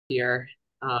here.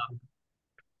 All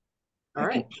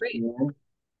right, great.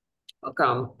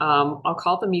 Welcome. I'll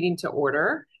call the meeting to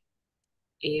order,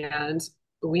 and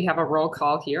we have a roll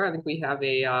call here. I think we have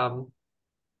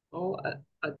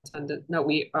attendant. No,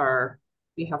 we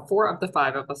have four of the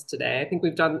five of us today. I think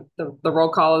we've done the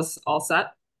roll call is all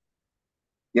set.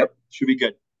 Yep, should be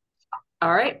good.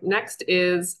 All right, next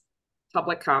is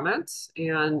public comment,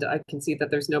 and I can see that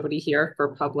there's nobody here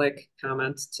for public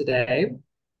comment today.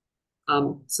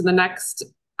 So the next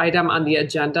item on the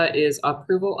agenda is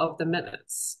approval of the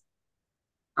minutes.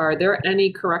 Are there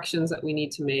any corrections that we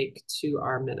need to make to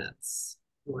our minutes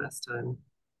from last time?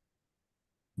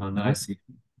 Oh, no, I see.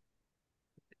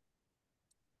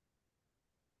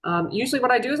 Usually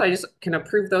what I do is I just can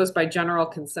approve those by general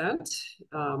consent,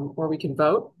 or we can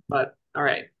vote, but all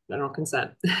right, general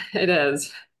consent it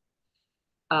is.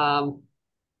 And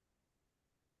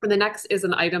the next is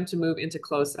an item to move into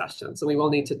closed session. So we will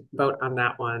need to vote on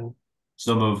that one.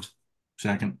 So moved.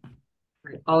 Second. All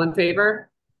right, all in favor?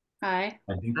 Aye.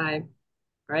 Aye. All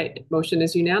right, motion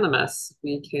is unanimous.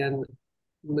 We can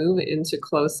move into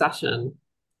closed session.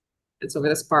 And so for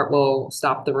this part, we'll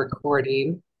stop the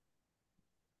recording.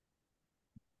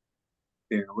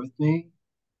 Bear with me.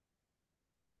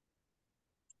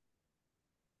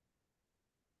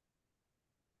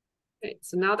 Okay,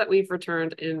 so now that we've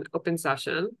returned in open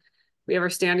session, we have our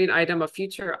standing item of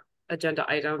future agenda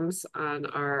items on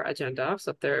our agenda.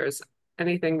 So if there's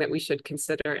anything that we should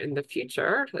consider in the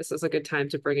future, this is a good time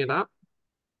to bring it up.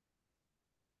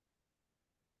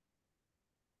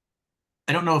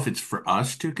 I don't know if it's for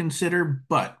us to consider,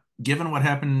 but given what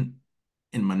happened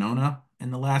in Monona in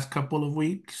the last couple of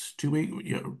weeks, 2 weeks,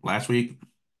 last week,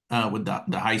 with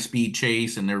the high-speed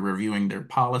chase, and they're reviewing their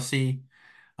policy.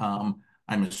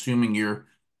 I'm assuming y'all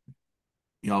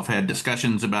have had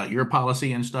discussions about your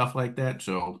policy and stuff like that.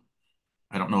 So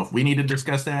I don't know if we need to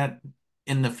discuss that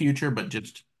in the future, but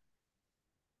just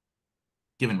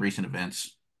given recent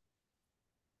events.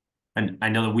 And I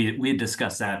know that we had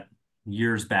discussed that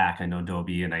years back. I know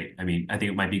Dobie, and I mean, I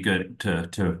think it might be good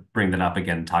to bring that up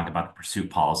again and talk about the pursuit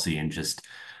policy and just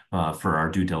for our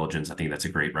due diligence. I think that's a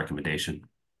great recommendation.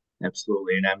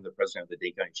 Absolutely. And I'm the president of the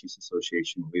Dade County Chiefs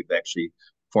Association. We've actually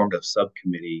formed a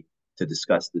subcommittee to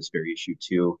discuss this very issue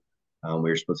too.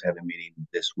 We were supposed to have a meeting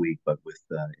this week, but with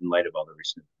in light of all the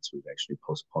recent events, we've actually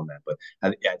postponed that. But I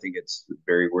think it's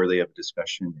very worthy of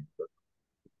discussion.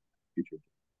 Future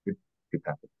good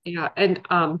topic. Yeah, and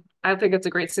I think it's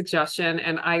a great suggestion.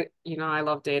 And I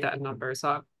love data and numbers.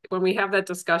 So when we have that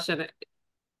discussion,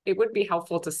 it would be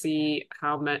helpful to see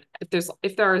how many,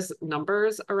 if there's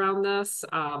numbers around this.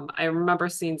 I remember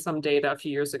seeing some data a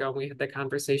few years ago when we had the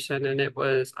conversation, and it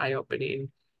was eye-opening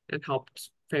and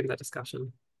helped frame the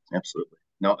discussion. Absolutely.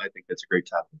 No, I think that's a great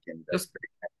topic. And Just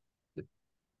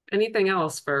anything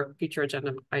else for future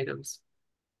agenda items?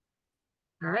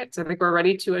 All right, so I think we're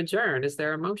ready to adjourn. Is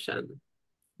there a motion?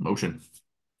 Motion.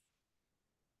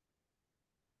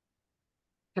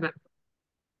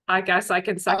 I guess I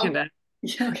can second it.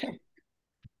 Yeah, okay.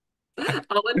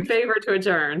 All in favor to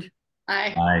adjourn?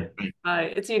 Aye. Aye.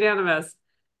 Aye, it's unanimous.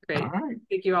 Great. All right.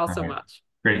 Thank you all so much.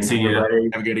 Great. See you.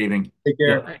 Have a good evening. Take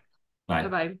care. All right. Bye.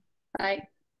 Bye-bye. Aye.